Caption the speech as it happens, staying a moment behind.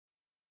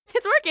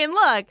It's working.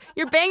 Look,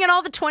 you're banging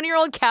all the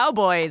 20-year-old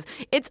cowboys.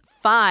 It's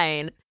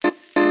fine.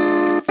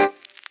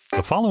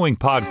 The following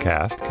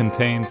podcast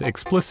contains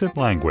explicit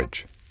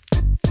language.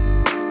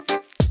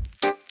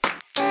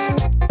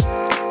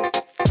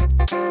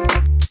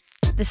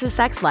 This is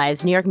Sex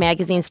Lives, New York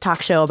Magazine's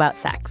talk show about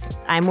sex.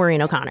 I'm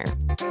Maureen O'Connor.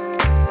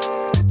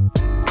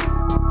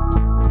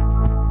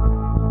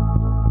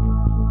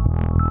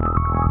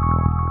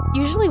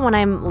 Usually when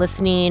I'm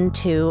listening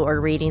to or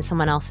reading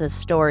someone else's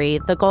story,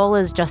 the goal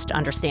is just to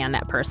understand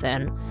that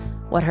person,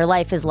 what her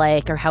life is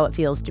like or how it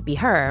feels to be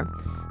her.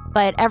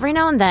 But every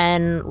now and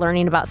then,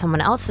 learning about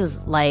someone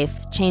else's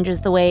life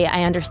changes the way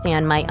I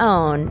understand my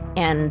own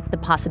and the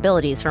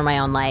possibilities for my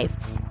own life.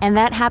 And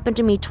that happened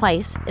to me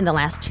twice in the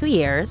last 2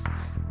 years,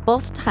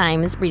 both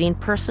times reading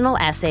personal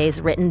essays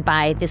written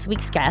by this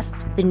week's guest,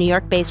 the New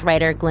York-based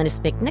writer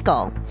Glynis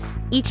McNichol.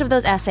 Each of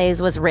those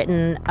essays was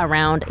written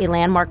around a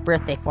landmark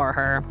birthday for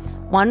her.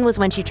 One was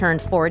when she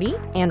turned 40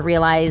 and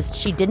realized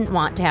she didn't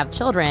want to have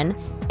children,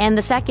 and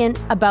the second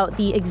about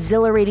the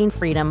exhilarating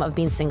freedom of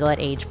being single at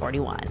age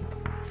 41.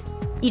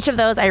 Each of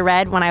those I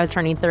read when I was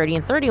turning 30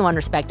 and 31,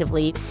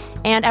 respectively,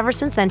 and ever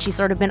since then, she's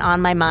sort of been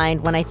on my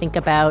mind when I think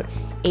about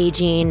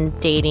aging,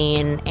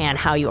 dating, and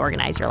how you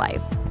organize your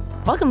life.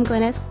 Welcome,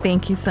 Glynis.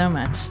 Thank you so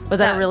much. Was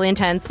that a really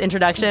intense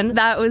introduction?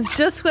 That was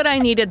just what I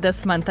needed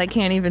this month. I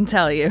can't even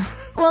tell you.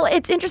 Well,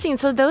 it's interesting.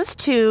 So those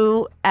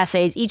two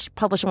essays, each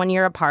published 1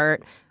 year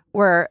apart,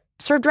 were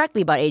sort of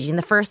directly about aging.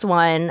 The first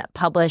one,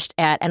 published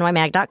at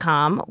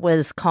nymag.com,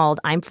 was called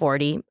I'm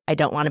 40. I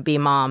Don't Want to Be a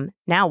Mom.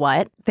 Now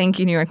What? Thank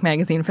you, New York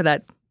Magazine, for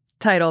that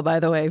title, by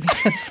the way,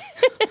 because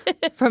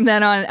from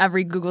then on,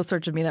 every Google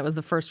search of me, that was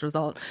the first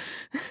result.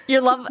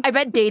 I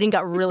bet dating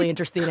got really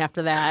interesting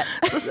after that.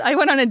 I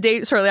went on a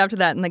date shortly after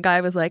that, and the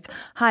guy was like,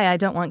 "Hi, I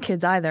don't want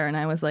kids either." And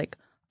I was like,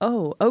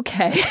 "Oh,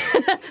 okay."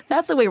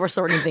 That's the way we're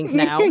sorting things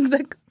now.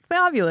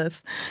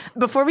 Fabulous.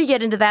 Before we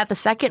get into that, the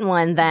second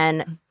one,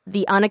 then,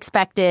 the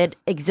unexpected,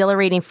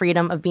 exhilarating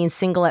freedom of being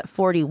single at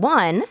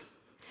 41.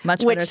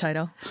 Much better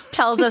title.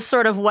 Tells us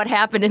sort of what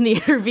happened in the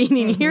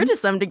intervening year to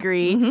some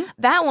degree.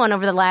 That one,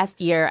 over the last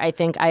year, I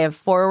think I have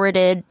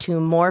forwarded to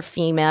more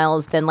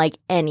females than like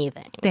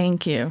anything.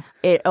 Thank you.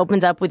 It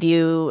opens up with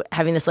you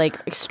having this like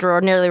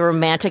extraordinarily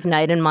romantic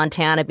night in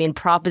Montana, being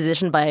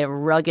propositioned by a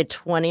rugged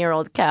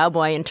 20-year-old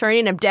cowboy and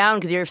turning him down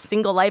because your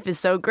single life is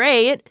so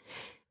great.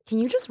 Can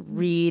you just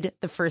read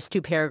the first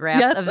two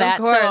paragraphs of that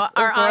so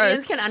our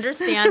audience can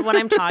understand what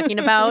I'm talking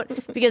about?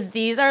 Because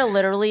these are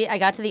literally, I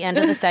got to the end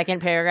of the second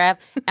paragraph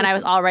and I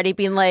was already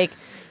being like,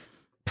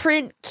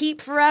 print,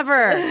 keep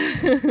forever,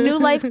 new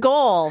life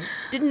goal.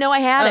 Didn't know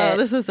I had it. Oh,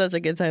 this is such a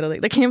good title.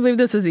 I can't believe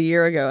this was a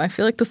year ago. I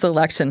feel like this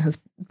election has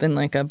been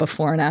like a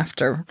before and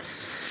after.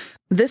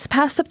 This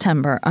past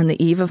September, on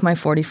the eve of my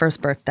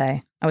 41st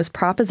birthday, I was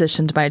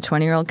propositioned by a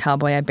 20-year-old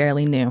cowboy I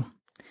barely knew.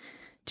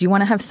 "Do you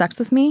want to have sex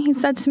with me?" he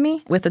said to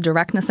me, with a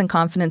directness and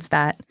confidence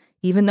that,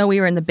 even though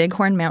we were in the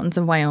Bighorn Mountains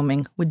of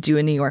Wyoming, would do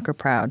a New Yorker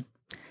proud.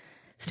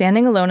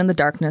 Standing alone in the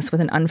darkness with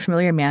an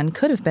unfamiliar man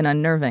could have been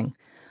unnerving,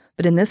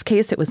 but in this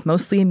case it was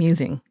mostly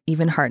amusing,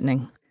 even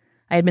heartening.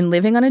 I had been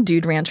living on a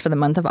dude ranch for the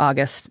month of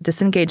August,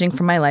 disengaging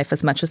from my life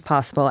as much as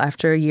possible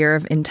after a year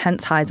of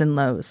intense highs and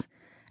lows,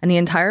 and the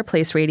entire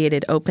place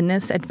radiated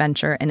openness,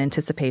 adventure, and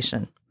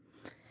anticipation.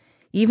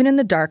 Even in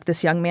the dark,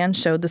 this young man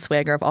showed the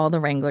swagger of all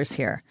the wranglers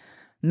here.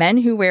 Men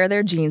who wear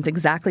their jeans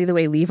exactly the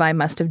way Levi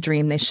must have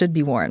dreamed they should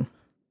be worn.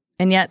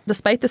 And yet,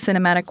 despite the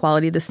cinematic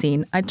quality of the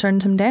scene, I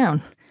turned him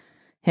down.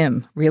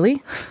 Him,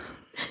 really?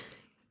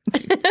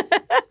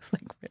 It's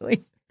like,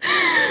 really?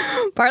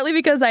 Partly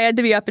because I had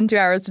to be up in 2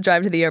 hours to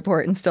drive to the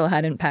airport and still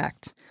hadn't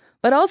packed.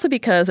 But also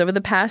because over the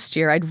past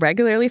year, I'd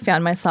regularly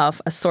found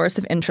myself a source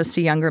of interest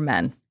to younger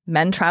men.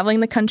 Men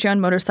traveling the country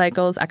on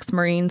motorcycles,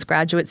 ex-Marines,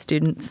 graduate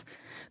students,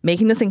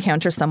 making this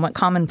encounter somewhat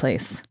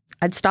commonplace.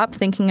 I'd stopped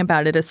thinking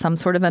about it as some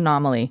sort of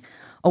anomaly,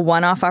 a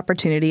one-off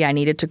opportunity I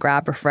needed to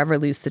grab or forever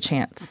lose the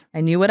chance.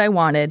 I knew what I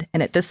wanted,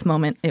 and at this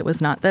moment, it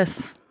was not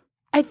this.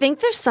 I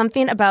think there's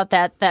something about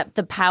that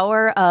the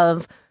power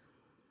of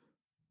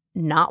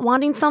not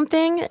wanting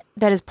something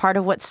that is part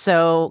of what's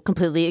so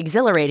completely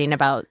exhilarating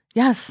about.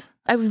 Yes.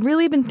 I've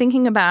really been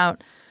thinking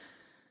about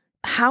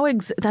how, I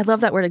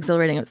love that word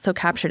exhilarating, it so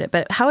captured it,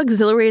 but how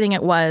exhilarating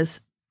it was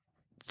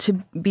to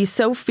be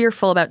so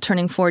fearful about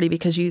turning 40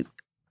 because you,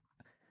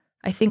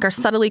 I think, are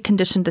subtly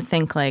conditioned to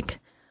think like,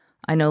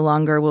 I no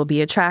longer will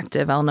be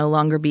attractive. I'll no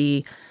longer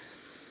be,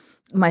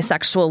 my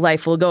sexual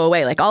life will go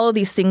away. Like all of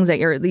these things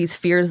these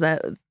fears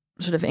that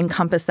sort of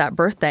encompass that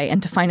birthday,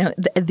 and to find out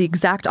the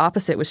exact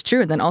opposite was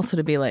true. And then also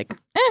to be like,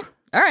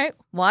 all right,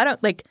 well, I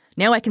don't, like,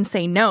 now I can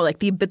say no. Like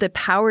the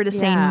power to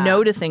say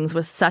no to things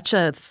was such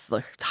a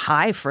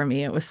high for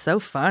me. It was so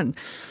fun.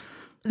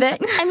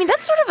 That's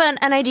sort of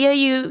an idea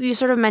you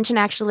sort of mentioned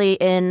actually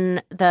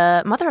in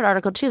the Motherhood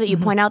article too, that you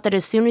point out that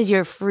as soon as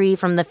you're free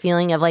from the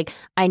feeling of like,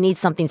 I need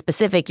something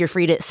specific, you're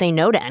free to say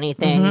no to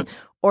anything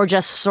or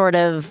just sort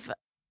of,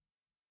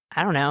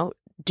 I don't know,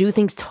 do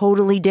things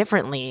totally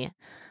differently.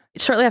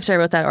 Shortly after I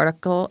wrote that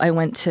article, I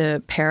went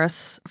to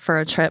Paris for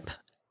a trip,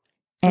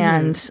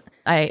 and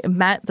I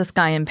met this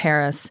guy in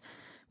Paris.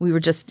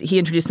 He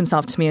introduced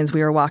himself to me as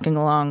we were walking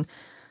along.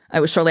 It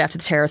was shortly after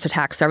the terrorist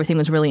attack, so everything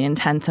was really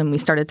intense, and we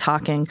started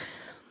talking.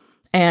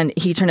 And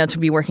he turned out to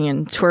be working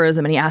in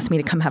tourism, and he asked me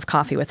to come have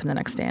coffee with him the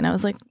next day. And I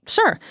was like,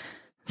 sure.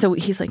 So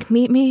he's like,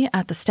 meet me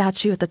at the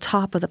statue at the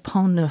top of the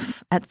Pont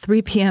Neuf at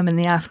 3 p.m. in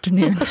the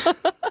afternoon.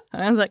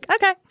 And I was like,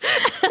 okay.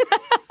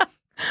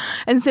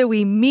 And so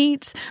we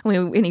meet,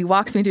 and he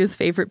walks me to his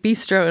favorite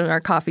bistro, and our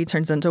coffee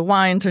turns into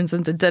wine, turns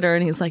into dinner.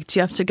 And he's like, do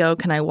you have to go?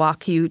 Can I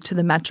walk you to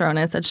the metro? And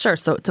I said, sure.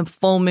 So it's a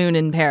full moon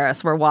in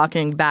Paris. We're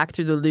walking back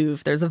through the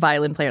Louvre. There's a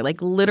violin player,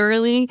 like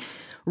literally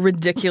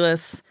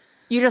ridiculous.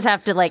 You just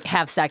have to like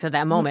have sex at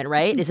that moment,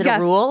 right? Is it a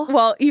rule?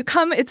 Well,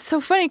 it's so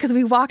funny because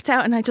we walked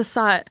out and I just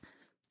thought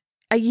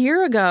a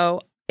year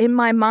ago in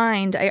my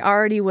mind, I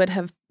already would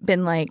have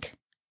been like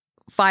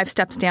 5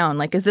 steps down.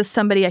 Like, is this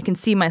somebody I can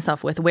see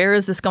myself with? Where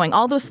is this going?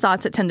 All those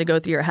thoughts that tend to go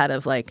through your head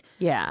of like,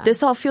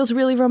 this all feels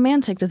really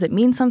romantic. Does it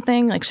mean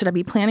something? Like, should I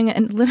be planning it?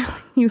 And literally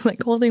he was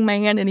like holding my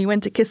hand and he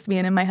went to kiss me.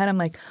 And in my head, I'm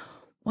like,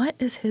 what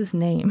is his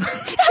name?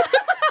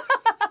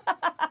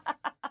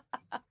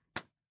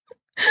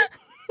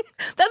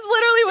 That's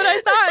literally what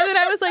I thought. And then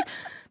I was like,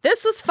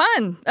 this was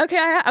fun. Okay,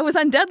 I was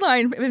on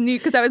deadline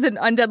because I was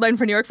on deadline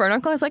for New York for an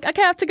uncle. I was like,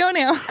 okay, I have to go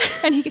now.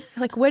 And he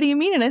was like, what do you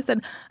mean? And I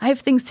said, I have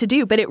things to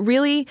do. But it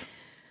really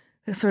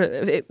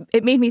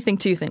it made me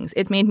think 2 things.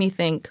 It made me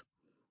think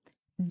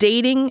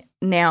dating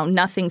now,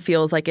 nothing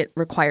feels like it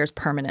requires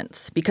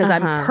permanence because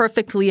I'm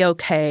perfectly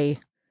okay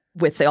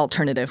with the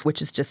alternative,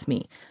 which is just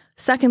me.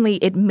 Secondly,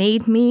 it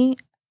made me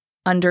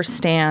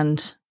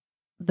understand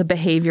the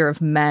behavior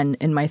of men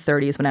in my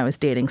 30s when I was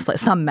dating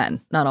some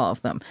men, not all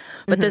of them.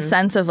 But this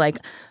sense of like,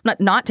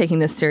 not taking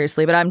this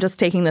seriously, but I'm just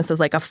taking this as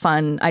like a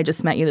fun, I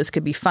just met you, this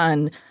could be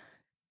fun.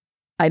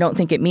 I don't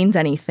think it means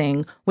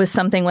anything was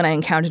something when I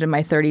encountered in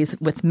my 30s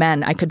with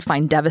men, I could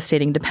find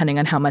devastating depending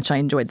on how much I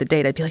enjoyed the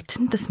date. I'd be like,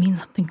 didn't this mean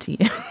something to you?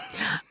 Does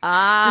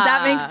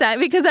that make sense?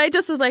 Because I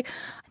just was like,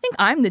 I think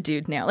I'm the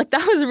dude now. Like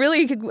that was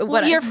really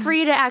what you're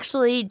free to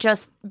actually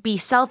just be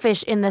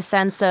selfish in the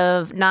sense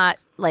of not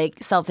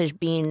like selfish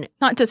being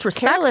not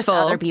disrespectful careless to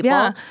other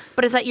people,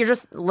 but it's that you're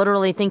just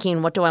literally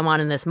thinking, what do I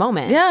want in this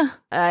moment? Yeah.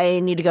 I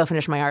need to go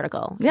finish my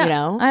article. Yeah. You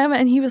know?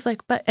 And he was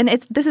like,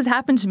 this has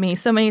happened to me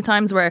so many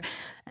times where,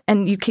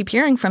 and you keep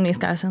hearing from these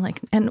guys and like,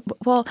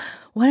 well,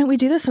 why don't we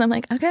do this? And I'm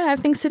like, okay, I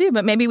have things to do,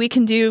 but maybe we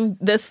can do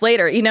this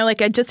later. You know,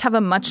 like I just have a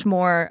much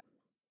more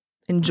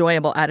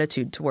enjoyable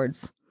attitude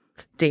towards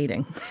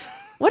dating.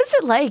 What is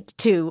it like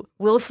to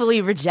willfully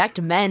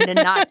reject men and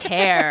not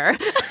care?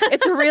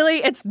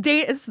 It's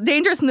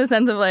dangerous in the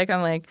sense of like,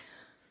 I'm like,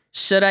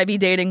 should I be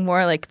dating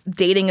more? Like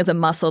dating is a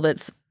muscle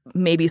that's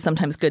maybe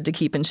sometimes good to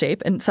keep in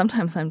shape. And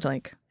sometimes I'm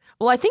like,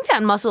 well, I think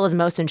that muscle is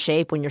most in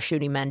shape when you're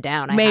shooting men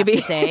down, I have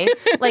to say.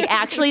 Like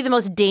actually the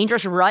most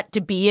dangerous rut to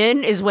be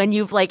in is when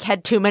you've like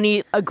had too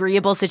many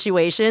agreeable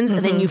situations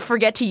and then you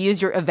forget to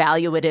use your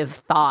evaluative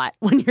thought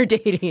when you're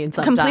dating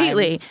sometimes.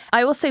 Completely.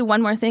 I will say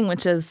one more thing,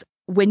 which is,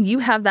 when you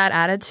have that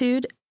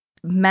attitude,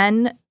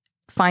 men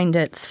find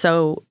it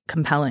so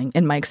compelling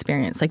in my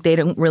experience. Like they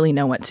don't really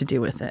know what to do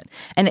with it.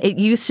 And it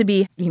used to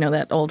be,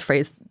 that old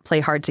phrase,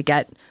 play hard to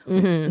get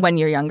when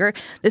you're younger.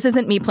 This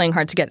isn't me playing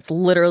hard to get. It's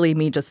literally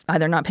me just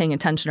either not paying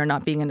attention or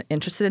not being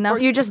interested enough. Or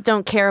you just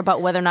don't care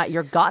about whether or not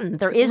you're gotten.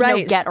 There is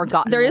no get or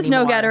gotten There is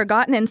anymore. no get or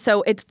gotten. And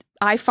so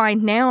I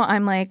find now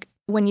I'm like,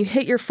 when you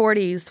hit your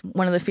 40s,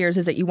 one of the fears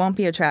is that you won't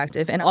be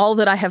attractive. And all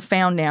that I have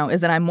found now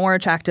is that I'm more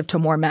attractive to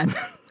more men.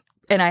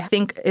 And I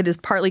think it is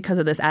partly because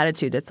of this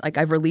attitude. It's like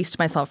I've released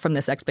myself from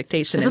this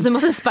expectation. This is the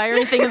most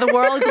inspiring thing in the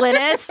world,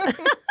 Glynis.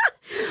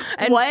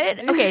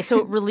 What? Okay,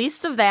 so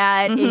release of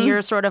that, and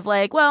you're sort of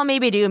like, well,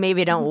 maybe do,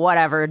 maybe don't,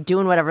 whatever,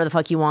 doing whatever the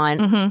fuck you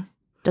want.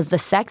 Does the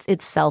sex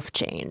itself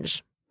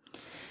change?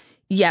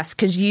 Yes,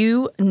 because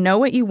you know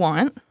what you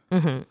want.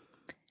 And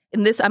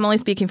this, I'm only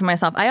speaking for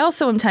myself. I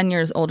also am 10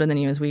 years older than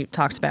you, as we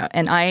talked about.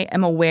 And I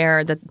am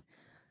aware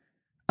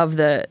of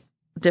the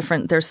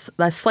there's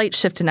a slight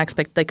shift in like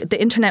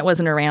the internet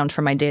wasn't around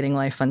for my dating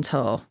life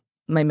until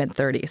my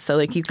mid-30s. So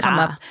like you come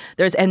up,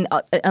 and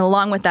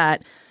along with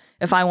that,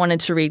 if I wanted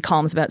to read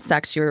columns about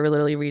sex, you were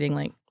literally reading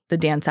like the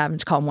Dan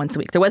Savage column once a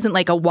week. There wasn't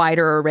like a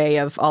wider array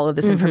of all of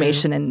this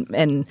information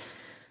and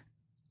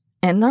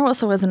there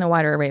also wasn't a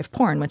wider array of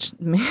porn, which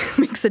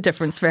makes a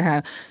difference for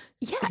how,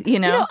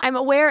 I'm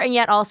aware and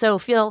yet also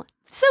feel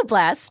so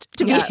blessed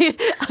to be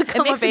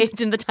come of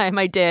age in the time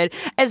I did.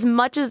 As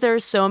much as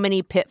there's so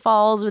many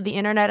pitfalls with the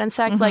internet and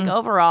sex, like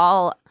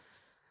overall,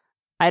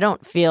 I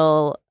don't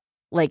feel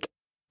like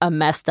a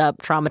messed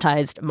up,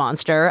 traumatized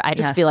monster. I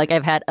just feel like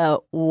I've had a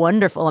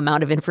wonderful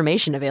amount of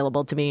information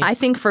available to me. I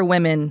think for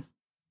women,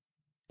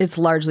 it's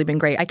largely been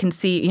great. I can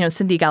see,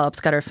 Cindy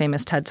Gallup's got her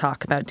famous TED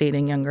Talk about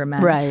dating younger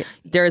men. Right.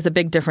 There is a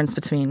big difference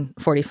between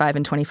 45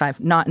 and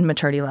 25, not in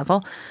maturity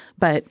level,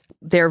 but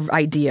their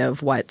idea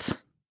of what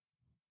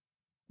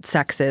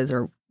sex is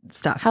or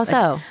stuff. How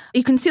so?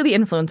 You can see the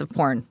influence of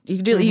porn.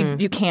 You do.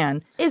 You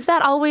can. Is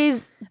that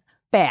always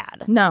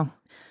bad? No.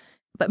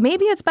 But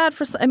maybe it's bad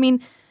for,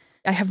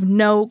 I have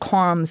no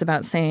qualms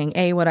about saying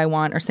A, what I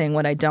want, or saying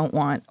what I don't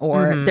want,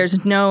 or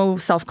there's no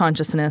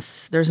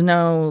self-consciousness. There's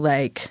no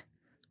like,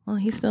 well,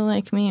 he still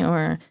like me,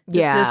 or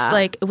this,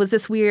 like, was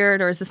this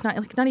weird, or is this not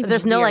even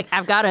There's no weird. like,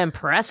 I've got to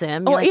impress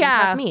him. You're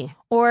impress me.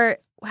 Or,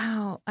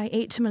 wow, I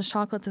ate too much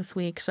chocolate this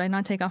week. Should I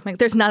not take off my...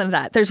 There's none of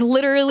that. There's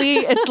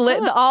literally,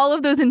 all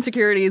of those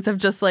insecurities have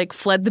just like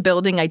fled the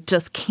building. I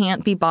just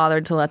can't be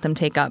bothered to let them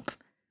take up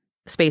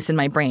space in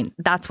my brain.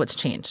 That's what's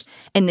changed.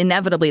 And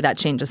inevitably that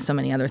changes so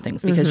many other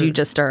things because you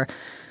just are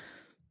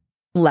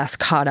less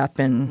caught up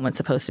in what's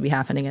supposed to be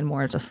happening and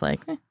more just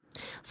like...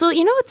 So,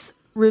 what's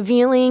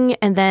revealing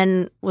and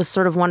then was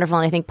sort of wonderful,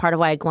 and I think part of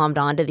why I glommed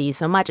onto these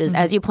so much is,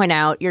 as you point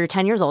out, you're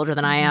 10 years older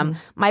than I am.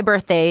 My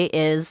birthday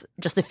is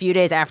just a few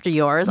days after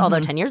yours, although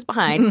 10 years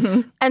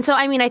behind. And so,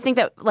 I think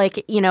that,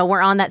 like,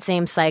 we're on that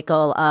same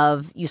cycle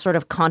of you sort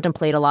of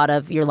contemplate a lot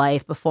of your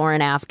life before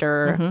and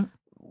after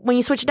when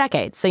you switch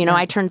decades. So,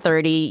 I turned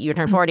 30, you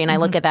turned 40, and I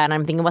look at that and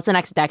I'm thinking, what's the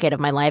next decade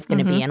of my life going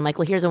to be? And I'm like,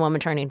 well, here's a woman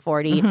turning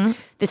 40.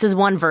 This is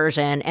one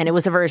version, and it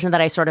was a version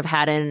that I sort of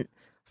hadn't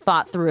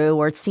thought through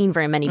or seen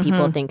very many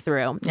people think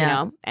through,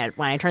 and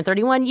when I turned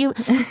 31,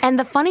 and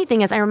the funny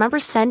thing is I remember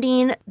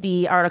sending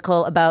the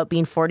article about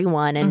being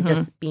 41 and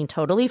just being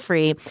totally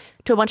free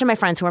to a bunch of my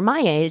friends who are my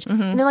age.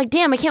 And they're like,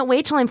 damn, I can't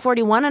wait till I'm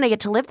 41 and I get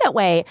to live that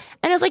way.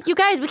 And I was like, you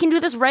guys, we can do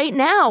this right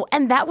now.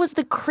 And that was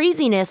the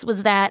craziness,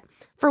 was that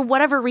for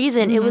whatever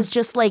reason, it was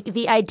just like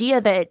the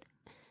idea that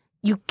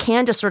you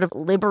can just sort of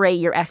liberate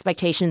your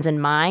expectations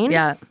in mind.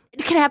 Yeah.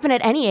 It can happen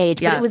at any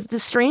age, but it was the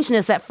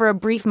strangeness that for a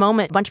brief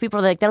moment, a bunch of people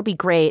are like, that'll be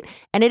great.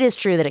 And it is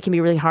true that it can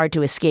be really hard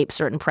to escape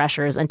certain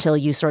pressures until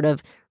you sort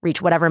of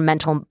reach whatever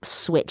mental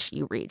switch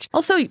you reach.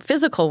 Also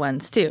physical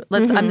ones too.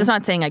 I'm just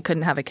not saying I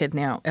couldn't have a kid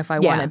now if I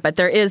wanted, but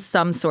there is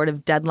some sort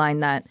of deadline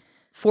that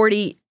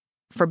 40,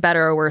 for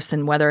better or worse,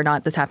 and whether or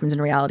not this happens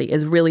in reality,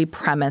 is really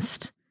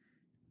premised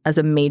as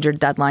a major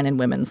deadline in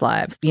women's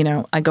lives.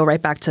 I go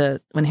right back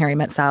to when Harry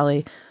met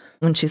Sally,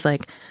 when she's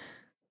like,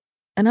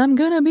 and I'm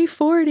going to be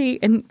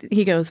 40. And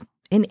he goes,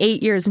 in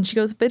 8 years. And she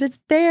goes, but it's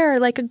there,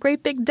 like a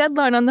great big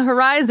deadline on the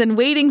horizon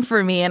waiting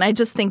for me. And I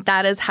just think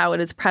that is how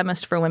it is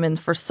premised for women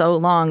for so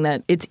long,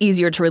 that it's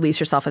easier to release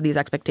yourself of these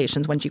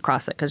expectations once you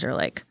cross it, because you're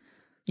like,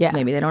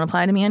 maybe they don't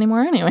apply to me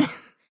anymore anyway.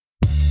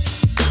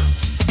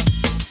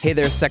 Hey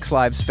there, Sex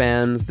Lives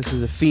fans. This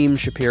is Afim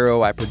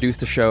Shapiro. I produce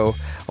the show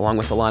along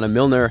with Alana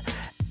Milner.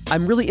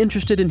 I'm really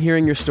interested in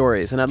hearing your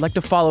stories, and I'd like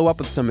to follow up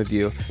with some of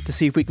you to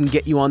see if we can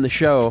get you on the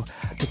show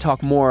to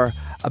talk more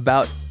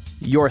about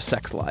your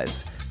sex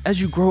lives. As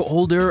you grow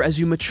older, as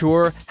you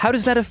mature, how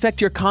does that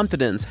affect your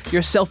confidence,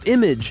 your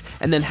self-image,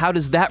 and then how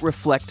does that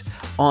reflect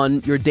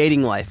on your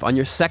dating life, on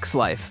your sex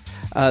life?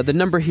 The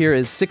number here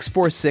is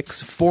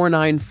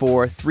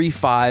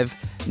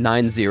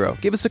 646-494-3590.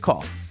 Give us a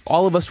call.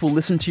 All of us will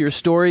listen to your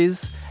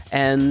stories,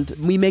 and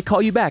we may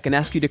call you back and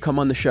ask you to come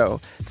on the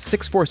show.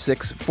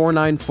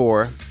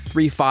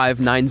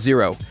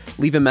 646-494-3590.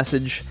 Leave a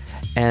message,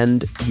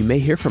 and you may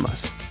hear from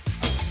us.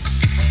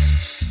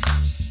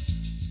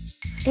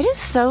 It is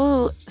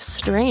so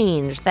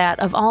strange that,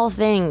 of all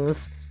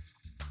things,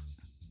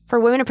 for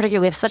women in particular,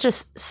 we have such a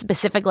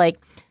specific,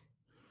 like,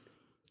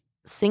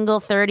 single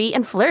 30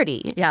 and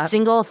flirty. Yeah.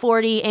 Single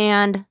 40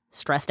 and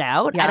stressed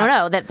out. Yeah. I don't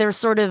know, that there's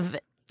sort of...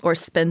 Or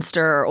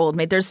spinster or old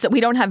maid.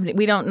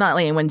 Not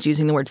anyone's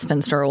using the word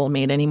spinster or old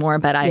maid anymore,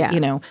 but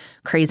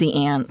crazy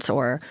aunt,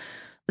 or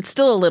it's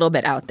still a little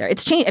bit out there.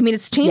 It's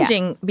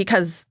changing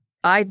because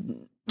I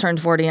turned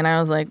 40 and I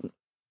was like,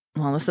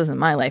 well, this isn't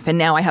my life. And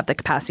now I have the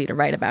capacity to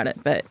write about it.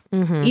 But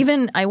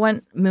even I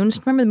remember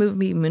the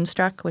movie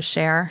Moonstruck with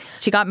Cher?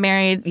 She got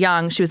married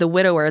young. She was a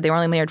widower. They were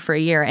only married for a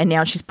year. And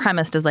now she's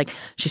premised as like,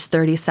 she's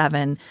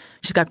 37.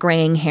 She's got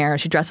graying hair.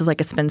 She dresses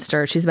like a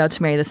spinster. She's about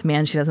to marry this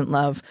man she doesn't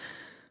love.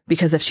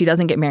 Because if she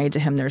doesn't get married to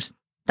him,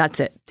 that's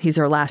it. He's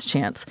her last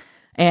chance.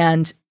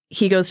 And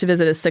he goes to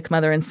visit his sick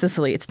mother in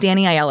Sicily. It's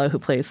Danny Aiello who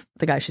plays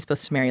the guy she's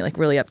supposed to marry, like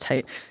really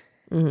uptight.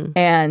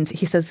 And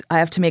he says, I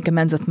have to make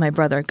amends with my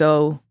brother.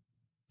 Go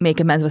make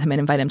amends with him and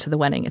invite him to the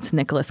wedding. It's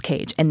Nicolas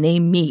Cage. And they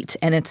meet,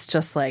 and it's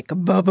just like,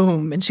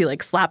 ba-boom. And she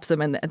like slaps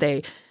him, and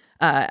they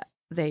I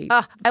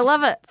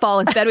love it. fall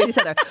into bed with each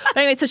other. But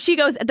anyway, so she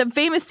goes, the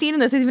famous scene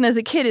in this, even as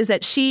a kid, is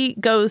that she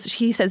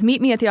says,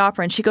 meet me at the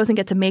opera, and she goes and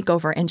gets a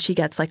makeover, and she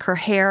gets like her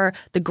hair,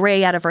 the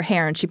gray out of her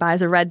hair, and she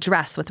buys a red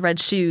dress with red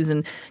shoes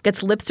and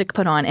gets lipstick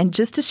put on. And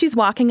just as she's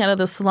walking out of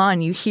the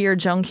salon, you hear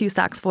Joan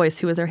Cusack's voice,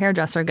 who was her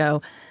hairdresser,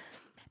 go,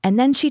 and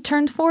then she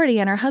turned 40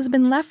 and her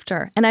husband left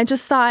her. And I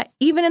just thought,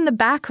 even in the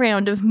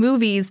background of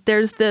movies,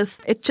 there's this,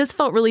 it just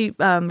felt really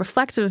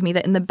reflective of me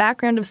that in the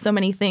background of so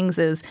many things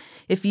is,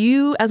 if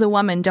you as a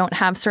woman don't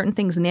have certain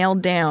things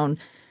nailed down,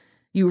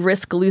 you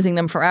risk losing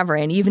them forever.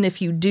 And even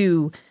if you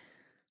do,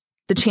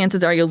 the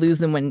chances are you'll lose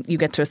them when you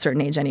get to a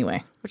certain age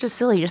anyway. Which is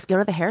silly. You just go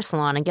to the hair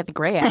salon and get the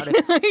gray out.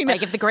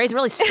 Like, if the gray's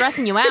really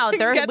stressing you out, we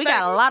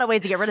got a lot of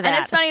ways to get rid of that.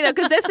 And it's funny, though,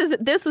 because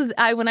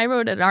when I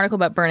wrote an article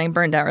about burning,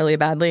 burned out really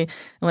badly. And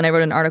when I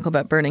wrote an article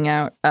about burning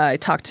out, I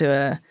talked to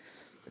a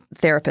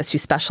therapist who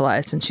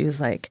specialized, and she was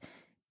like,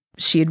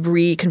 she had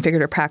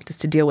reconfigured her practice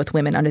to deal with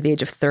women under the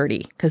age of 30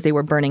 because they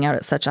were burning out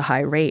at such a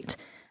high rate.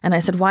 And I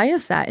said, why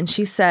is that? And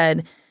she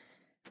said,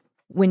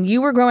 when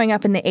you were growing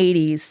up in the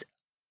 80s,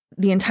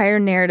 the entire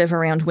narrative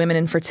around women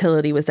and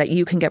fertility was that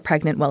you can get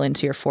pregnant well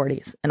into your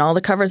 40s. And all the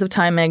covers of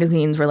Time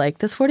magazines were like,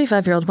 this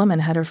 45-year-old woman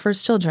had her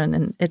first children.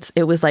 And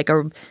it was like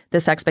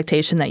this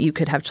expectation that you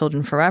could have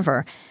children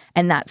forever.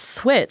 And that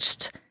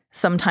switched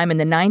sometime in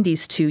the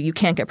 90s to you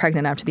can't get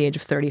pregnant after the age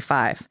of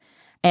 35.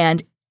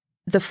 And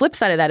the flip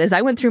side of that is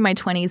I went through my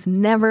 20s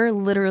never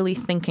literally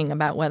thinking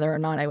about whether or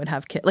not I would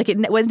have kids. Like, it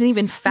wasn't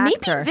even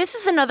factor. Maybe this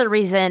is another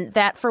reason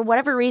that for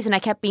whatever reason I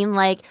kept being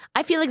like,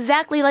 I feel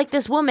exactly like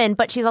this woman,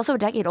 but she's also a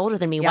decade older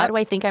than me. Yep. Why do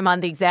I think I'm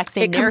on the exact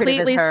same It narrative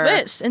completely as her?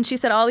 switched. And she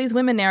said all these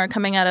women now are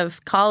coming out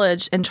of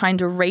college and trying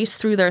to race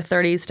through their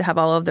 30s to have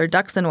all of their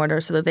ducks in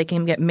order so that they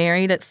can get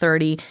married at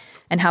 30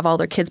 and have all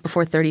their kids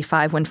before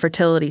 35 when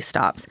fertility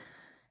stops.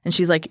 And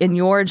she's like, in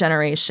your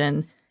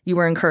generation, you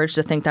were encouraged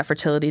to think that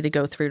fertility to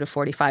go through to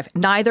 45.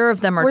 Neither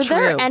of them are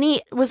true.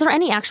 Was there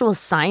any actual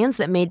science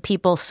that made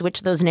people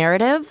switch those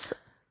narratives?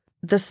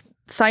 The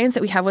science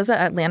that we have was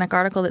that Atlantic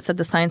article that said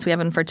the science we have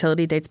in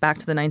fertility dates back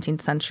to the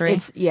 19th century.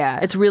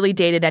 It's really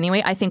dated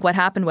anyway. I think what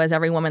happened was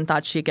every woman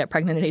thought she'd get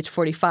pregnant at age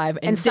 45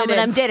 and some of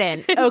them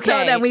didn't. Okay.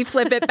 So then we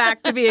flip it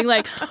back to being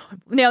like,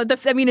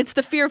 it's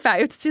the fear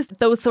factor. It's just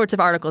those sorts of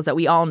articles that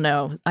we all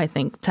know, I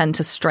think, tend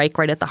to strike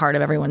right at the heart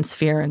of everyone's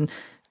fear and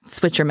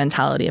switch your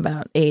mentality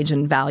about age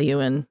and value,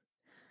 and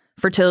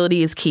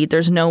fertility is key.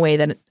 There's no way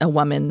that a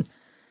woman's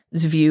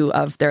view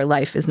of their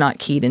life is not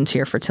keyed into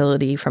your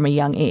fertility from a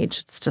young age.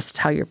 It's just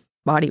how your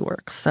body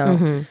works.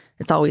 So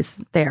it's always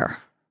there.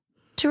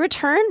 To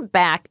return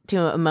back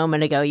to a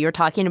moment ago, you were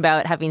talking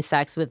about having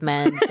sex with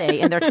men,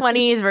 say, in their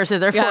 20s versus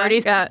their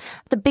 40s. Yeah.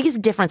 The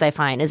biggest difference I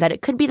find is that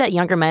it could be that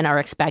younger men are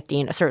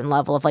expecting a certain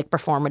level of like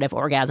performative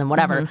orgasm,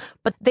 whatever,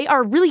 but they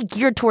are really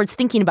geared towards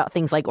thinking about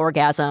things like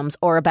orgasms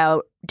or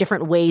about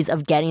different ways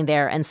of getting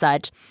there and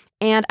such.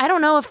 And I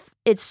don't know if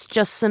it's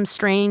just some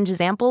strange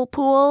sample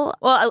pool.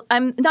 Well,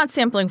 I'm not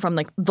sampling from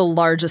like the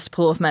largest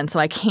pool of men, so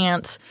I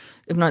can't,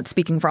 I'm not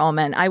speaking for all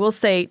men. I will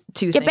say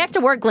two things. Get back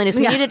to work, Glynis.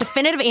 We need a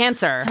definitive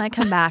answer. Can I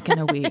come back in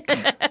a week?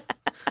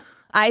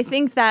 I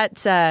think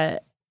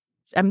that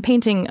I'm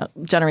painting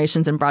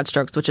generations in broad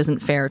strokes, which isn't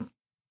fair.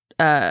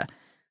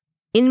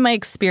 In my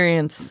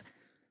experience,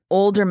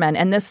 older men,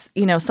 and this,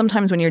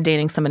 sometimes when you're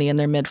dating somebody in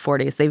their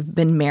mid-40s, they've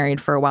been married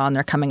for a while and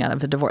they're coming out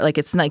of a divorce. Like,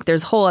 it's like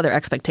there's whole other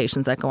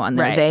expectations that go on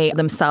there. Right. They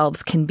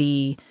themselves can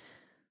be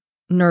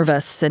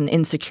nervous and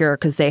insecure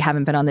because they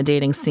haven't been on the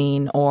dating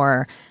scene,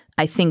 or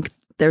I think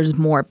there's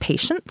more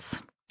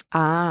patience.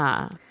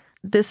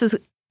 This is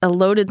a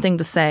loaded thing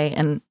to say,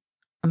 and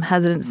I'm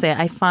hesitant to say it.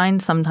 I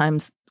find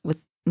sometimes with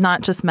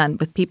not just men,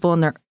 with people in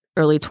their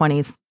early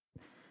 20s,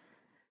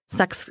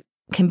 sex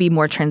can be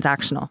more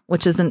transactional,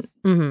 which isn't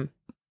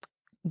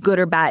good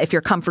or bad if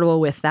you're comfortable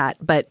with that.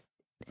 But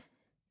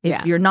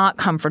if you're not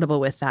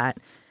comfortable with that,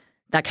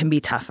 that can be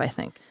tough, I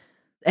think.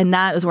 And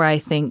that is where I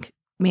think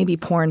maybe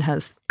porn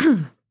has,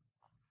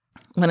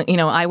 when,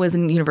 I was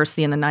in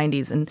university in the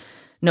 90s and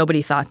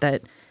nobody thought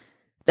that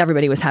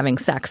everybody was having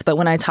sex. But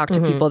when I talk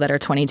to people that are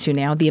 22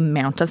 now, the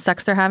amount of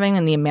sex they're having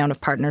and the amount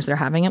of partners they're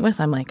having it with,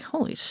 I'm like,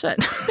 holy shit.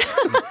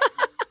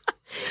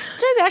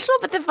 Transactional,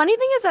 but the funny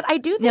thing is that I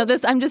do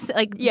think I'm just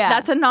like,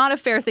 that's not a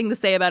fair thing to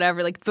say about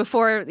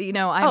before,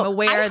 I'm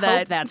aware that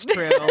hope that's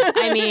true.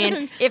 I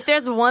mean, if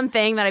there's one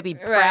thing that I'd be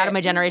proud of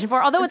my generation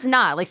for, although it's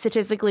not, like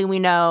statistically we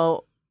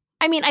know,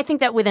 I mean, I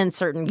think that within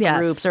certain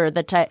groups or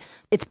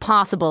it's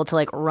possible to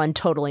like run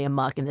totally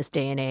amok in this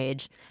day and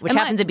age, which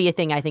happens to be a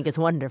thing I think is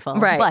wonderful.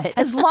 Right. But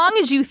as long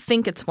as you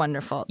think it's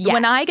wonderful. Yes.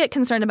 When I get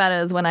concerned about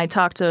it is when I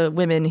talk to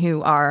women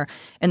who are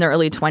in their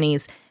early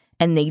 20s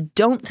and they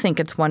don't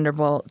think it's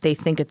wonderful, they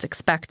think it's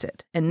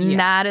expected. And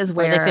that is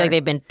where they feel like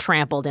they've been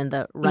trampled in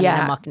the running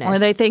amokness. Or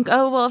they think,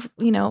 oh,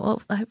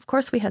 well, of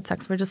course we had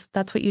sex.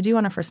 That's what you do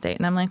on a first date.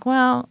 And I'm like,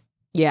 well,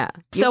 yeah.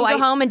 You can go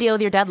home and deal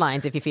with your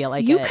deadlines if you feel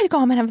like you could go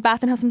home and have a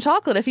bath and have some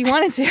chocolate if you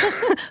wanted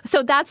to.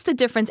 So that's the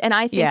difference. And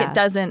I think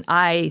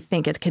I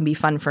think it can be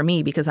fun for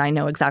me because I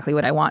know exactly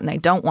what I want and I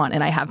don't want.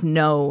 And I have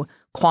no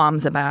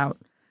qualms about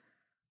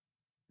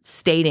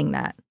stating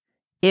that.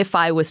 If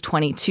I was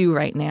 22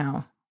 right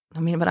now,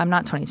 but I'm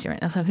not 22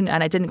 right now. So and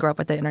I didn't grow up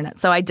with the internet.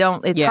 So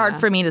it's hard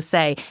for me to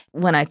say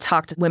when I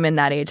talk to women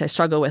that age, I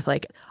struggle with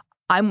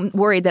I'm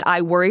worried that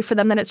I worry for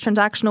them that it's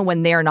transactional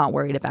when they're not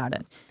worried about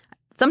it.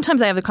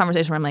 Sometimes I have the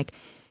conversation where I'm like,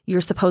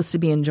 you're supposed to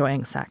be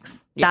enjoying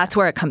sex. Yeah. That's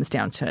where it comes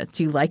down to it.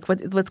 Do you like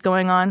what's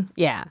going on?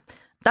 Yeah.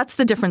 That's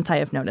the difference I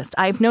have noticed.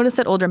 I've noticed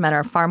that older men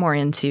are far more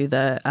into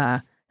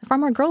far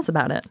more girls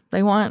about it.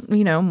 They want,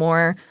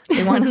 more.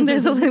 They want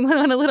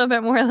a little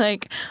bit more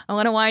like, I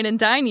want to wine and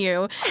dine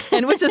you.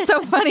 And which is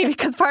so funny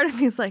because part of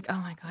me is like, oh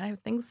my God, I have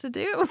things to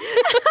do.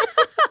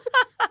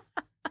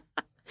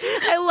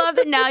 I love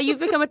that now you've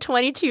become a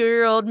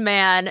 22-year-old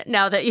man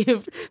now that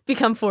you've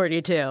become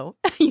 42.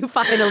 You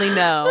finally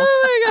know.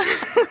 Oh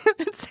my God.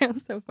 It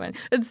sounds so funny.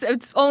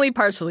 It's only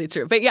partially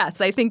true. But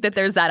yes, I think that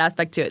there's that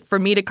aspect to it. For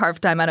me to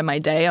carve time out of my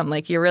day, I'm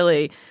like, you're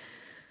really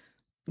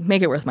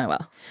make it worth my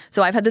while.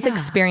 So I've had this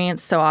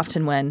experience so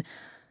often when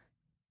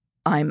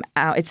I'm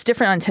out. It's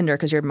different on Tinder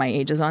because my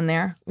age is on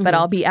there. Mm-hmm. But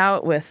I'll be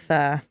out with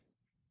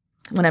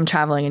when I'm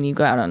traveling, and you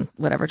go out on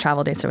whatever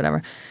travel dates or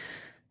whatever.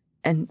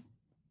 And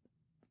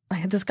I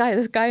had this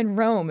guy in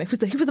Rome.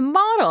 He was a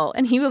model,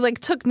 and he was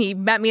like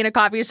met me in a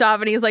coffee shop,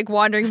 and he's like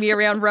wandering me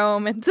around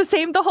Rome. And it's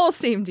the whole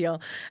same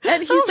deal.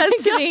 And he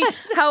says to me,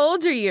 "How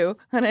old are you?"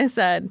 And I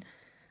said,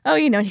 "Oh,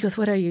 and he goes,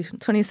 "What are you,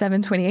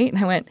 27, 28?"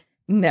 And I went,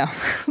 "No,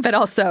 but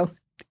also,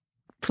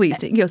 please."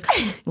 He goes,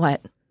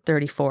 "What,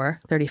 34,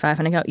 35?"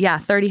 And I go, "Yeah,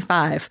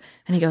 35."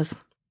 And he goes,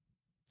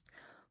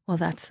 "Well,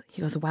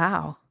 he goes,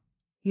 wow,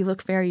 you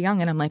look very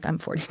young." And I'm like, "I'm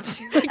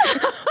 42.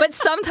 But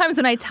sometimes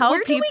when I tell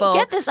people, where do we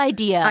get this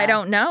idea? I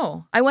don't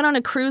know. I went on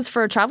a cruise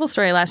for a travel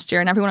story last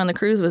year, and everyone on the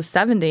cruise was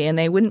 70, and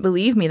they wouldn't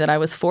believe me that I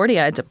was 40.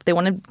 Some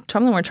of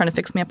them were trying to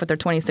fix me up with their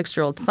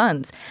 26-year-old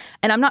sons.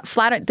 And I'm not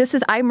flattered.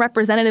 I'm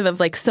representative of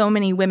like so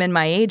many women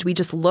my age. We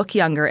just look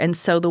younger. And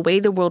so the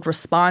way the world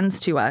responds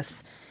to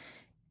us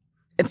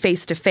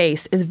face to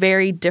face is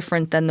very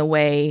different than the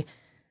way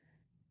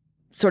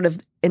sort of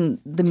in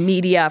the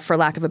media, for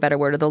lack of a better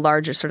word, or the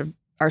larger sort of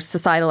our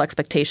societal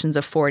expectations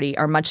of 40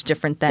 are much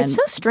different than... It's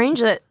so strange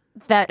that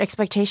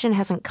expectation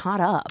hasn't caught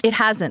up. It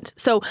hasn't.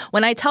 So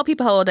when I tell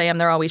people how old I am,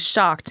 they're always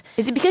shocked.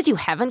 Is it because you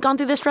haven't gone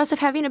through the stress of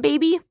having a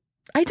baby?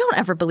 I don't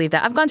ever believe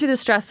that. I've gone through the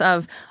stress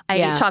of I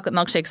ate chocolate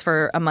milkshakes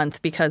for a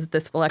month because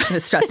this election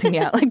is stressing me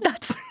out. Like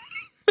that's...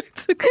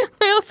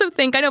 I also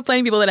think, I know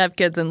plenty of people that have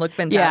kids and look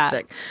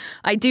fantastic. Yeah.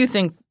 I do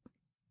think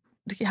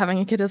having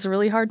a kid is a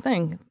really hard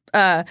thing.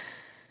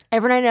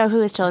 Everyone I know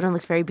who has children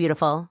looks very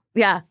beautiful.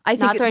 Yeah, I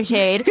think not throwing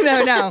shade.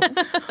 No.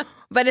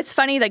 But it's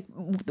funny, like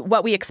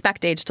what we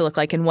expect age to look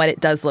like and what it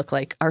does look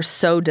like are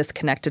so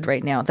disconnected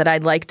right now that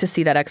I'd like to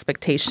see that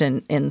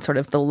expectation in sort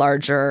of the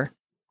larger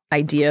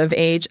idea of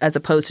age as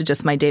opposed to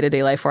just my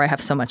day-to-day life where I have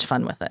so much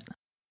fun with it.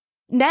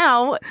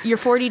 Now you're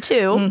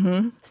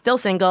 42, still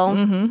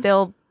single,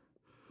 still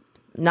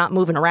not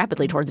moving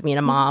rapidly towards being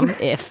a mom,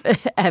 if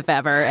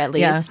ever, at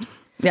least. Yeah.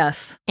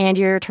 Yes. And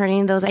you're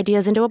turning those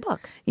ideas into a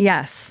book.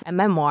 Yes. A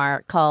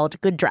memoir called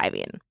Good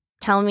Driving.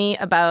 Tell me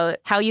about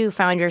how you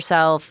found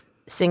yourself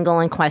single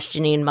and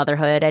questioning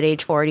motherhood at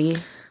age 40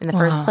 in the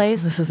first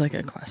place. This is a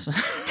good question.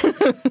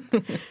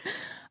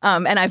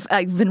 And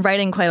I've been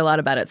writing quite a lot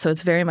about it, so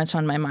it's very much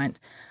on my mind.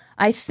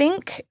 I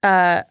think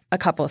a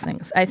couple of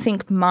things. I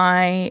think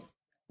my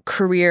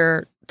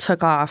career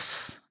took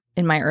off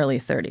in my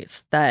early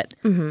 30s, that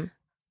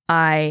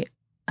I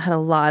had a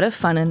lot of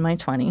fun in my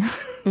 20s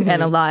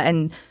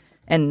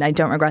and I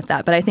don't regret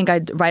that. But I think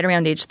right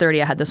around age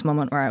 30, I had this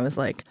moment where I was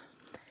like,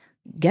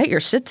 get your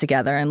shit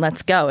together and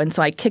let's go. And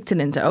so I kicked it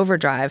into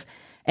overdrive,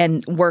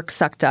 and work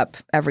sucked up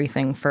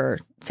everything for,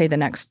 say, the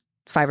next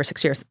 5 or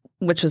 6 years,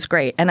 which was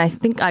great. And I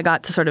think I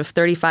got to sort of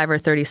 35 or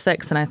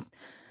 36 and I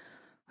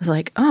was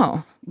like,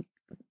 oh,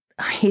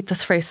 I hate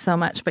this phrase so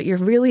much, but you're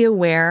really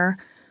aware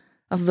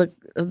of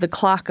the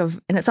clock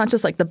and it's not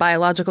just like the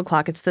biological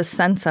clock, it's this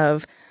sense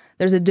of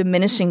there's a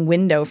diminishing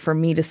window for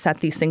me to set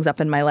these things up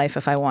in my life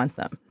if I want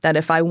them. That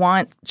if I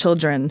want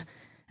children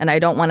and I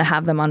don't want to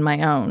have them on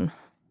my own,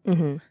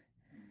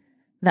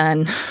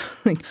 then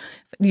like,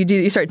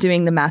 you start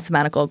doing the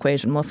mathematical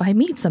equation. Well, if I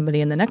meet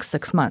somebody in the next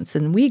 6 months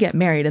and we get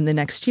married in the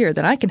next year,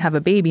 then I can have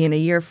a baby in a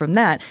year from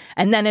that.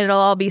 And then it'll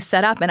all be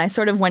set up. And I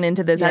sort of went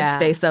into this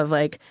headspace of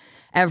like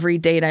every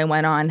date I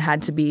went on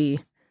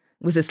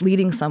was this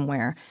leading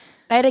somewhere.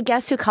 I had a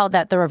guest who called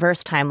that the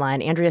reverse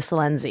timeline. Andrea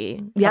Silenzi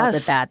called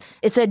it that.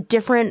 It's a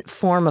different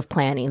form of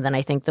planning than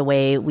I think the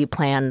way we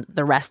plan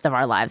the rest of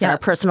our lives. Our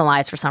personal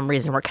lives, for some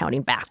reason, we're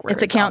counting backwards.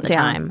 It's a countdown.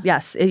 All the time.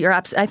 Yes.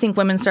 I think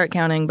women start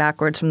counting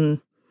backwards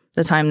from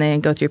the time they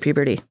go through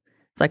puberty.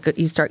 It's like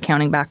you start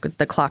counting back,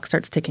 the clock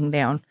starts ticking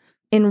down.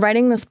 In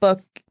writing this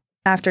book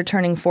after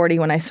turning 40,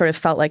 when I sort of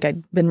felt like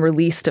I'd been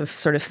released of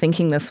sort of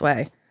thinking this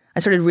way, I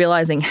started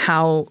realizing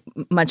how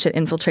much it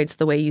infiltrates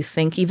the way you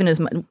think, even as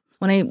much.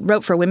 When I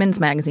wrote for women's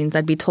magazines,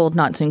 I'd be told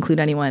not to include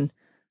anyone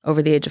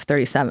over the age of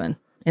 37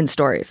 in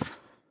stories.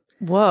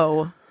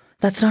 Whoa.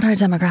 That's not our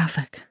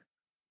demographic.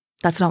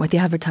 That's not what the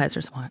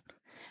advertisers want.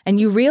 And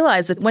you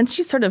realize that once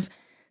you sort of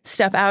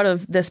step out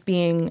of this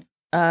being,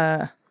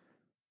 I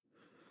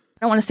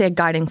don't want to say a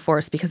guiding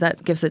force because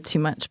that gives it too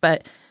much,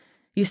 but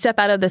you step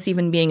out of this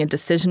even being a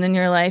decision in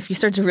your life, you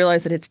start to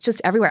realize that it's just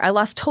everywhere. I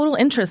lost total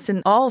interest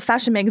in all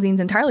fashion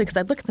magazines entirely because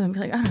I'd look at them and be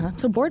like, I don't know, I'm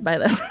so bored by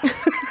this.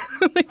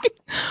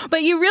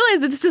 But you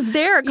realize it's just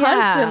there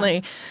constantly.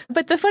 Yeah.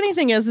 But the funny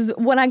thing is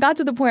when I got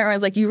to the point where I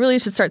was like, you really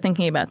should start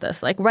thinking about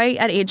this. Like right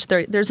at age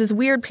 30, there's this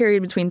weird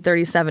period between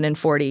 37 and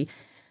 40.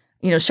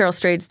 You know, Cheryl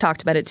Strayed's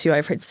talked about it too.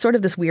 I've heard sort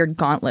of this weird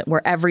gauntlet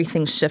where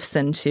everything shifts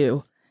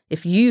into,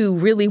 if you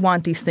really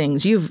want these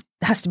things, it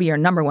has to be your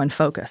number one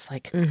focus.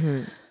 Like,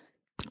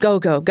 go,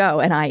 go, go.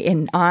 And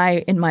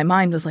I, in my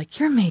mind, was like,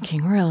 you're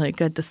making really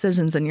good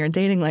decisions in your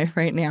dating life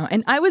right now.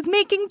 And I was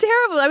making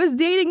terrible. I was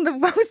dating the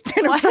most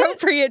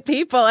inappropriate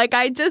people. Like,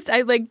 I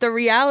like the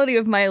reality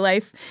of my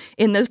life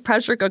in this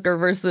pressure cooker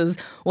versus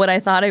what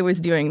I thought I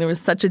was doing. There was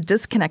such a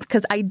disconnect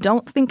because I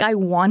don't think I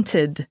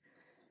wanted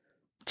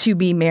to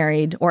be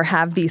married or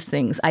have these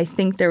things. I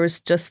think there was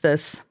just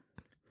this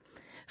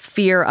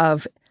fear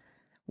of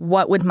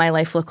what would my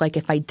life look like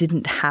if I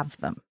didn't have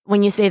them.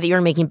 When you say that you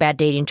were making bad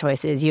dating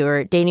choices, you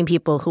were dating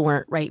people who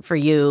weren't right for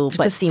you,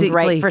 but Just seemed deeply-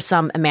 right for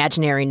some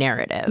imaginary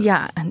narrative.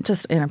 Yeah, and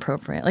just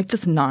inappropriate. Like,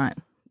 just not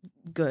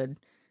good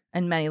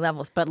on many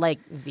levels. But like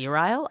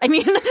virile? I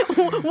mean,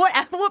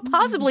 what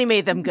possibly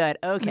made them good?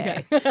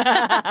 Okay.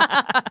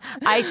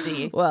 I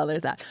see. Well,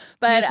 there's that.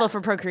 But Useful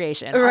for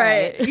procreation. All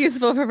right,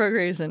 useful for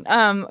procreation.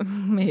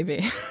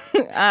 Maybe.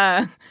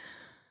 I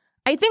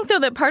think, though,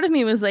 that part of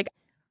me was like,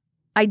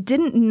 I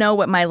didn't know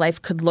what my life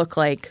could look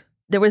like.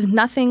 There was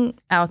nothing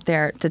out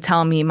there to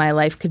tell me my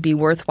life could be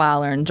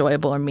worthwhile or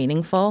enjoyable or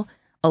meaningful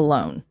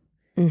alone.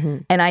 Mm-hmm.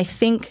 And I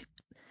think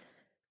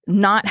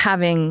not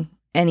having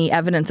any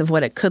evidence of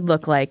what it could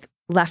look like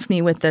left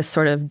me with this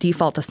sort of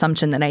default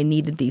assumption that I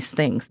needed these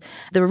things.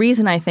 The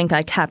reason I think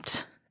I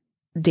kept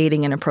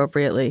dating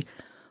inappropriately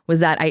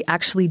was that I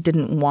actually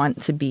didn't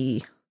want to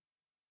be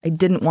in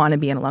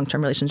a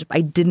long-term relationship.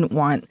 I didn't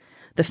want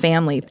the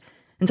family.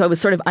 And so I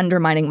was sort of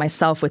undermining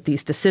myself with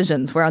these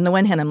decisions where on the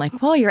one hand, I'm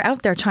like, well, you're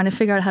out there trying to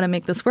figure out how to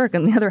make this work.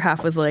 And the other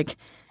half was like,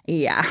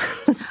 yeah,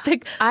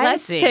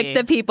 let's pick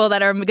the people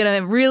that are going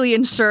to really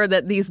ensure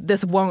that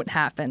this won't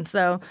happen.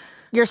 So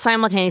you're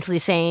simultaneously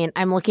saying,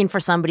 I'm looking for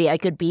somebody I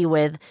could be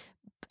with,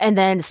 and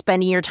then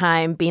spending your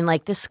time being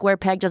like, this square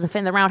peg doesn't fit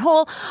in the round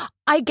hole.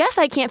 I guess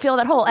I can't fill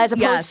that hole, as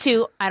opposed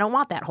to, I don't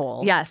want that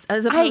hole. Yes.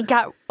 I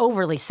got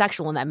overly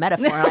sexual in that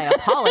metaphor, and I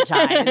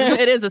apologize.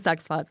 It is a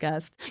sex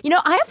podcast. You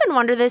know, I often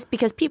wonder this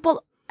because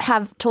people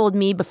have told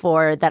me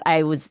before that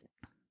I was,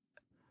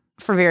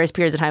 for various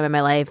periods of time in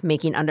my life,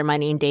 making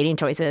undermining dating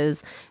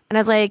choices. And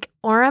I was like,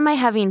 or am I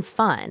having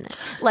fun?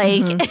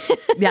 Like,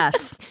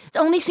 Yes. It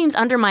only seems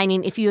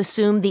undermining if you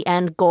assume the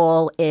end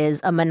goal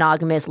is a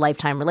monogamous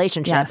lifetime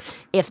relationship.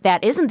 Yes. If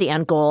that isn't the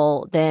end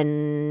goal,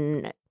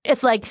 then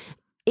it's like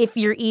if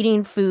you're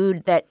eating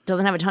food that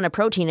doesn't have a ton of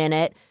protein in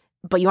it,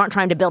 but you aren't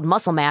trying to build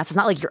muscle mass, it's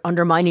not like you're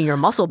undermining your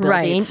muscle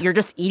building. Right. You're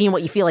just eating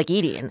what you feel like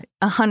eating.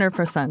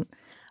 100%.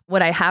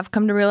 What I have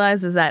come to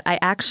realize is that I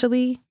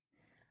actually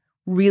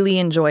really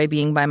enjoy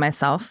being by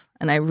myself,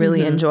 and I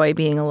really enjoy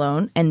being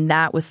alone. And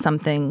that was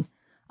something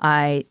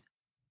I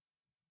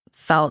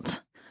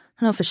felt,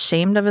 I don't know if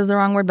ashamed of is the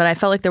wrong word, but I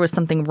felt like there was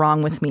something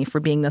wrong with me for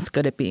being this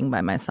good at being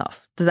by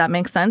myself. Does that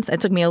make sense?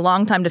 It took me a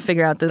long time to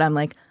figure out that I'm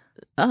like,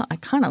 oh, I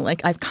kind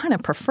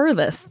of prefer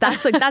this.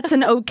 That's like, that's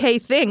an okay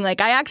thing.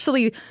 Like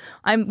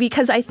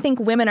because I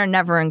think women are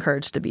never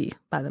encouraged to be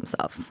by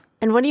themselves.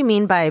 And what do you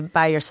mean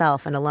by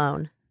yourself and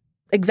alone?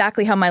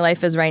 Exactly how my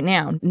life is right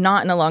now,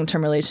 not in a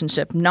long-term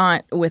relationship,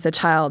 not with a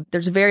child.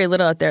 There's very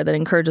little out there that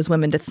encourages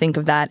women to think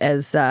of that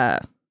as a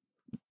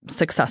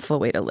successful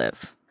way to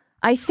live.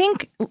 I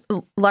think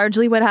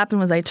largely what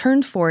happened was I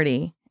turned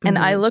 40 and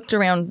I looked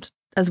around,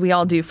 as we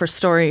all do, for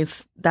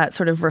stories that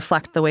sort of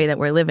reflect the way that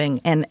we're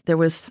living. And there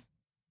was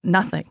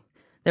nothing.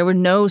 There were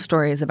no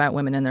stories about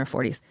women in their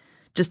 40s,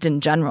 just in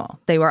general.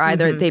 They were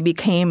either, they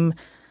became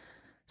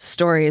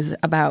stories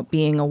about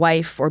being a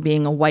wife or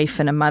being a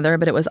wife and a mother,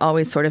 but it was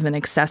always sort of an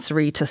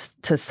accessory to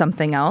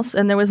something else.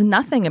 And there was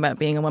nothing about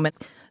being a woman.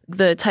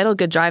 The title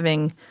Good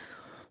Driving,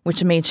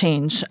 which may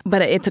change,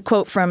 but it's a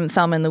quote from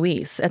Thelma and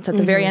Louise. It's at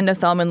the very end of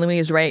Thelma and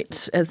Louise,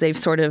 right as they've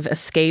sort of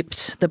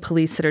escaped the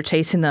police that are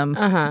chasing them,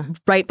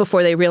 right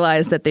before they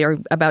realize that they are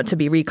about to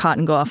be recaught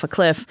and go off a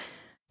cliff.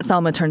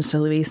 Thelma turns to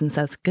Louise and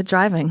says, "Good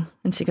driving."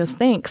 And she goes,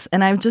 "Thanks."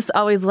 And I've just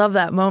always loved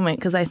that moment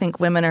because I think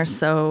women are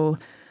so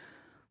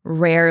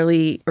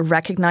rarely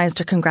recognized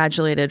or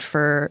congratulated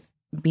for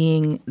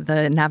being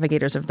the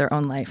navigators of their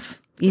own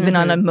life, even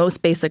on a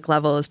most basic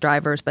level as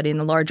drivers, but in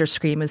a larger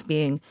scheme as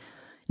being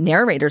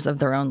narrators of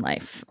their own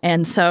life.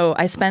 And so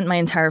I spent my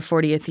entire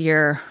 40th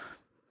year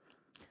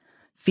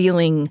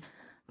feeling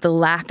the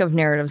lack of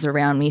narratives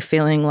around me,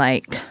 feeling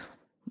like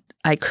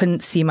I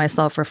couldn't see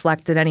myself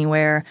reflected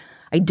anywhere.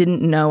 I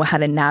didn't know how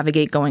to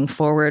navigate going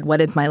forward. What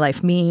did my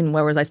life mean?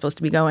 Where was I supposed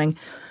to be going?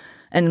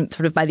 And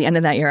sort of by the end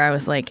of that year, I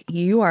was like,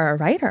 you are a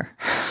writer.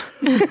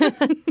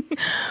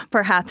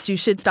 Perhaps you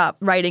should stop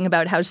writing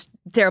about how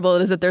terrible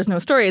it is that there's no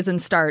stories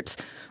and start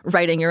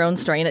writing your own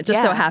story. And it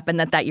just so happened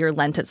that year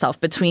lent itself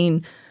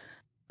between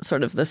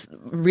sort of this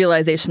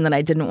realization that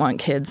I didn't want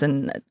kids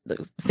and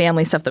the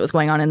family stuff that was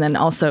going on. And then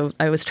also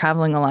I was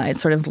traveling a lot. It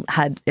sort of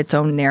had its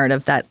own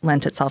narrative that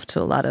lent itself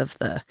to a lot of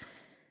the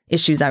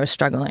issues I was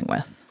struggling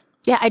with.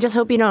 Yeah, I just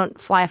hope you don't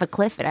fly off a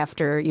cliff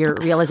after your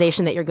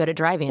realization that you're good at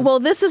driving. Well,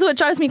 this is what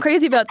drives me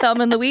crazy about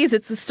Thelma and Louise.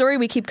 It's the story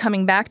we keep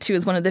coming back to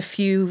as one of the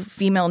few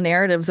female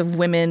narratives of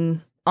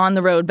women on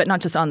the road, but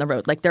not just on the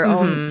road, like their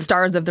own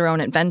stars of their own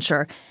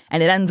adventure.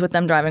 And it ends with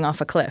them driving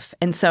off a cliff.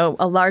 And so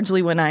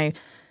largely when I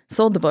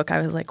sold the book,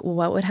 I was like, well,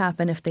 what would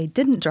happen if they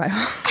didn't drive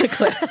off the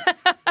cliff?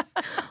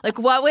 Like,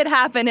 what would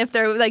happen if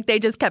they're like they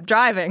just kept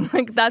driving?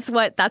 Like, that's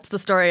the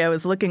story I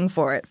was looking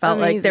for. It felt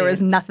like there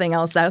was nothing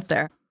else out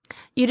there.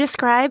 You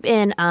describe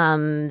in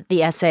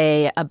the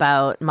essay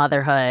about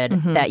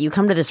motherhood that you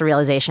come to this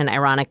realization,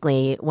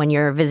 ironically, when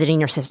you're visiting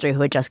your sister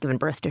who had just given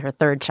birth to her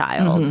third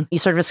child. You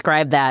sort of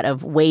describe that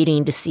of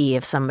waiting to see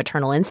if some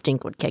maternal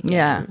instinct would kick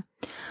in.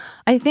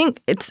 I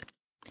think it's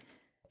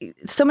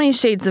so many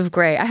shades of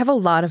gray. I have a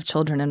lot of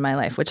children in my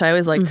life, which I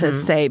always like to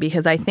say,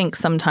 because I think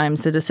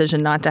sometimes the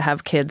decision not to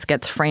have kids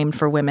gets framed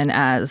for women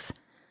as,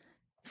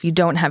 if you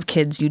don't have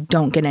kids, you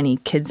don't get any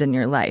kids in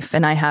your life.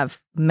 And I have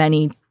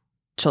many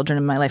children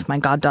in my life. My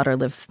goddaughter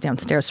lives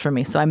downstairs from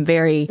me. So I'm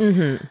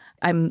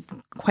I'm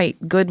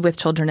quite good with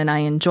children and I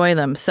enjoy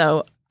them.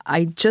 So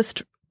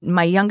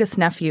my youngest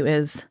nephew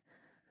is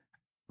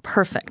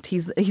perfect.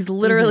 He's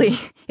literally,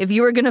 if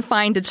you were going to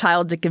find a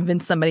child to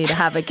convince somebody to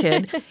have a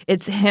kid,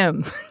 it's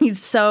him. He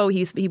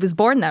was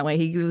born that way.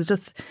 He was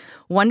just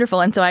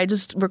wonderful. And so I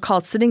just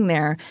recall sitting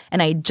there,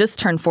 and I just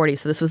turned 40.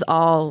 So this was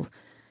all,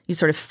 you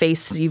sort of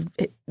faced, you've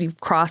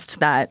crossed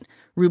that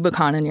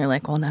Rubicon and you're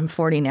like, well, I'm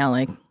 40 now.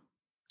 Like,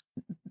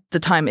 the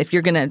time, if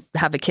you're going to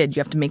have a kid, you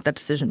have to make that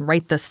decision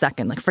right this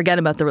second. Like, forget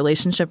about the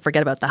relationship,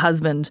 forget about the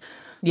husband,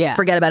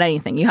 forget about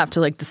anything. You have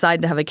to like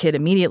decide to have a kid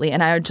immediately.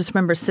 And I just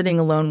remember sitting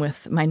alone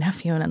with my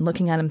nephew and I'm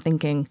looking at him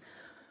thinking,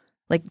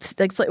 like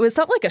it was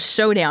something like a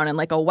showdown in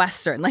like a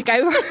Western. Like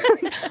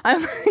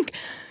I'm like,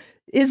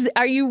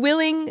 are you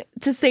willing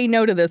to say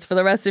no to this for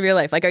the rest of your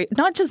life? Like,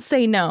 not just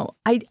say no.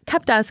 I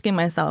kept asking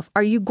myself,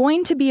 are you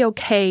going to be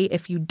okay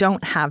if you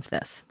don't have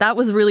this? That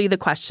was really the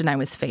question I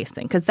was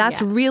facing, because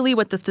that's really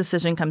what this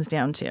decision comes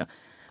down to.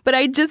 But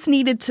I just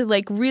needed to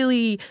like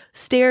really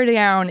stare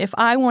down, if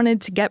I wanted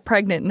to get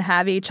pregnant and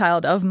have a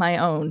child of my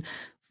own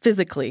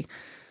physically,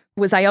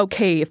 was I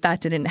okay if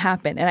that didn't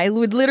happen? And I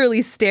would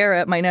literally stare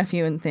at my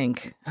nephew and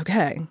think,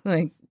 okay,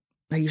 like,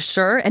 are you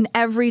sure? And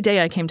every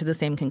day I came to the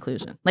same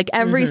conclusion, like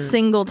every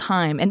single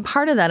time. And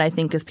part of that, I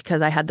think, is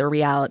because I had the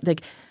reality,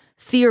 like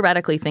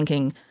theoretically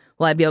thinking,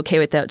 well, I'd be okay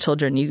without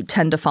children. You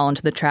tend to fall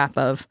into the trap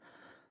of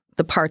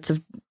the parts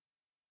of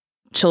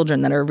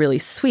children that are really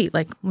sweet.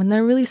 Like when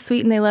they're really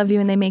sweet and they love you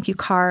and they make you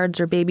cards,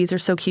 or babies are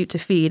so cute to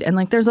feed. And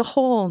like there's a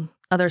whole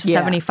other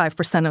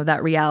 75% of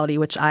that reality,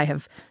 which I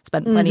have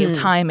spent plenty of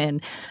time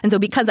in. And so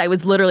because I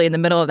was literally in the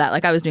middle of that,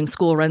 like I was doing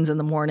school runs in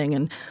the morning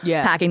and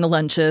packing the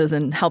lunches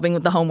and helping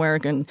with the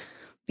homework and,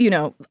 you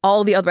know,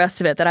 all the other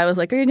rest of it, that I was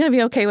like, are you going to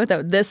be okay with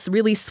this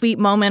really sweet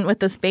moment with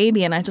this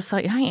baby? And I just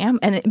thought, yeah, I am.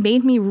 And it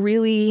made me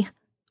really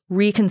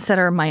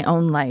reconsider my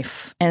own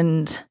life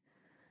and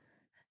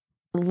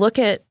look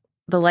at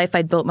the life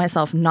I'd built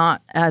myself,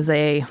 not as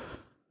this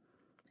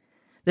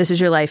is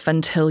your life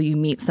until you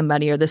meet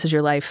somebody, or this is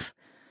your life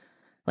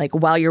like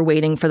while you're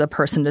waiting for the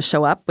person to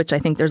show up, which I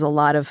think there's a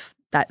lot of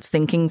that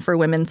thinking for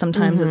women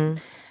sometimes.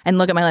 And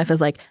look at my life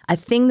as like a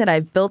thing that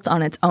I've built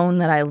on its own,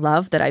 that I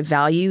love, that I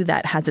value,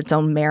 that has its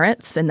own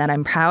merits and that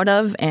I'm proud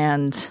of.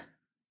 And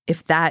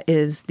if that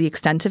is the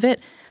extent of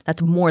it,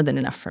 that's more than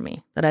enough for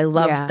me, that I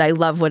love, I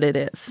love what it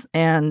is.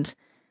 And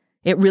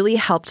it really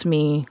helped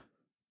me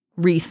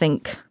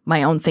rethink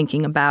my own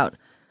thinking about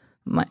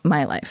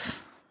my life.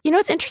 You know,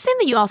 it's interesting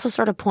that you also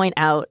sort of point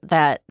out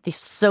that the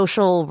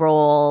social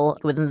role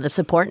within the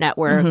support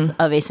networks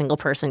of a single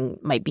person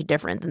might be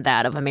different than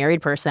that of a married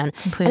person.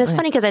 Completely. And it's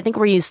funny because I think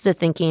we're used to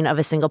thinking of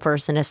a single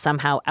person as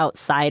somehow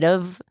outside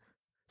of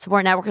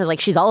support networks, like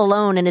she's all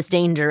alone and it's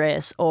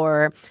dangerous,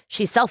 or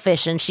she's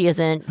selfish and she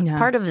isn't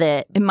part of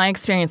it. In my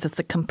experience, it's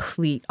the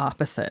complete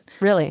opposite.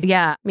 Really?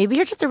 Yeah. Maybe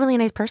you're just a really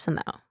nice person,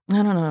 though.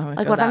 I don't know.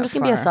 Like, what if I'm just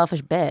going to be a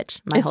selfish bitch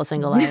my whole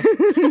single life?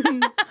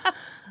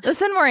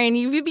 Listen, Maureen,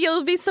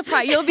 you'll be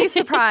surprised. You'll be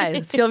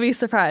surprised. You'll be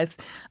surprised.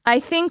 I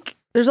think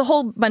there's a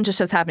whole bunch of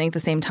shifts happening at the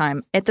same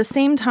time. At the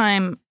same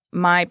time,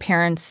 my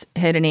parents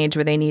hit an age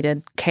where they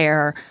needed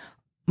care.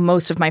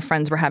 Most of my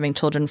friends were having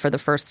children for the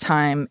first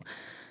time.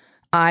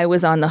 I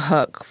was on the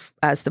hook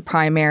as the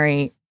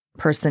primary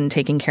person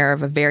taking care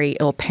of a very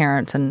ill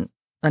parent and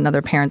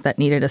another parent that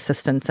needed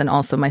assistance. And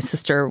also my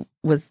sister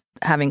was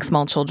having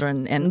small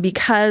children. And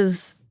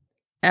because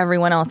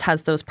everyone else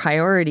has those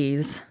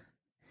priorities,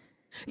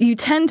 you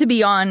tend to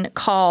be on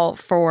call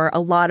for a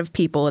lot of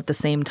people at the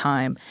same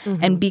time.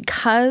 And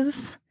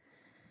because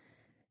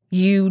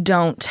you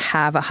don't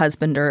have a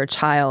husband or a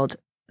child,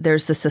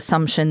 there's this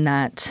assumption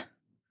that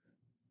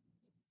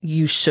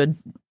you should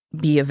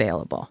be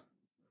available.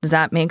 Does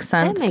that make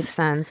sense? That makes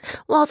sense.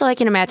 Well, also, I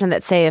can imagine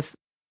that, say, if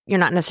you're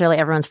not necessarily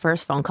everyone's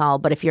first phone call,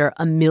 but if you're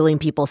a million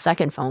people's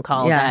second phone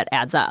call, that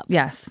adds up.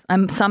 Yes.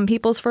 I'm some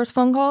people's first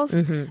phone calls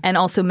and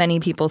also many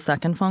people's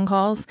second phone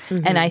calls.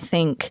 And I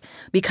think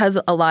because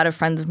a lot of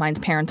friends of mine's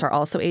parents are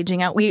also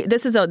aging out,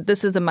 this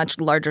is a much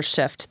larger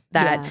shift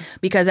that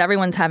because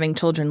everyone's having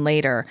children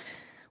later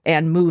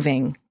and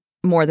moving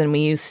more than we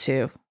used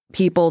to,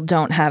 people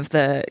don't have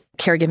the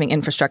caregiving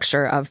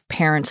infrastructure of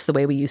parents the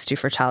way we used to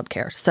for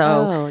childcare.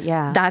 So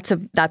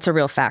that's a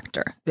real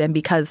factor. And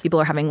because people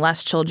are having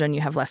less children,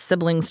 you have less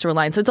siblings to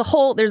rely on.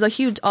 So there's a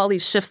huge, all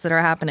these shifts that are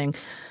happening.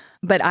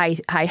 But I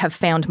have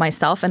found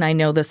myself, and I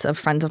know this of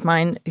friends of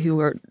mine who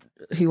are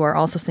who are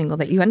also single,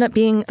 that you end up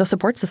being the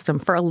support system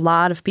for a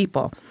lot of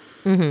people.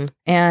 Mm-hmm.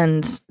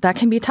 And that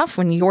can be tough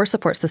when your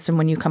support system,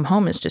 when you come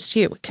home, is just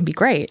you. It can be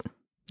great.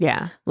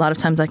 Yeah. A lot of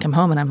times I come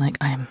home and I'm like,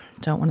 I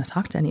don't want to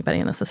talk to anybody,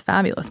 and this is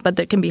fabulous. But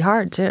that can be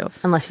hard, too.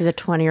 Unless he's a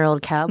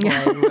 20-year-old cowboy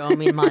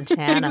roaming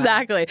Montana.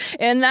 Exactly.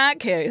 In that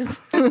case.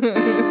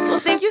 Well,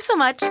 thank you so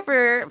much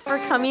for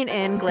coming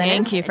in, Glynis.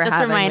 Thank you for having me.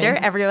 Just a reminder,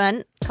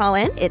 everyone, call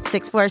in. It's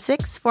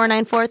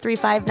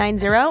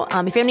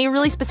 646-494-3590. If you have any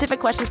really specific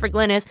questions for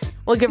Glynis,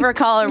 we'll give her a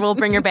call or we'll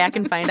bring her back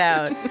and find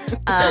out.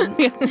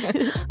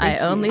 I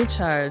only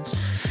charge.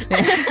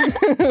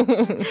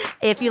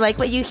 If you like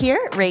what you hear,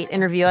 rate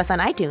and review us on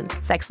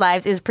iTunes. Sex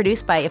Lives is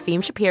produced by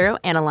Efim Shapiro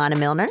and Alana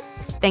Milner.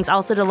 Thanks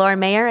also to Laura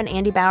Mayer and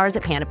Andy Bowers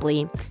at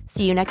Panoply.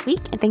 See you next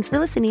week, and thanks for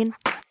listening.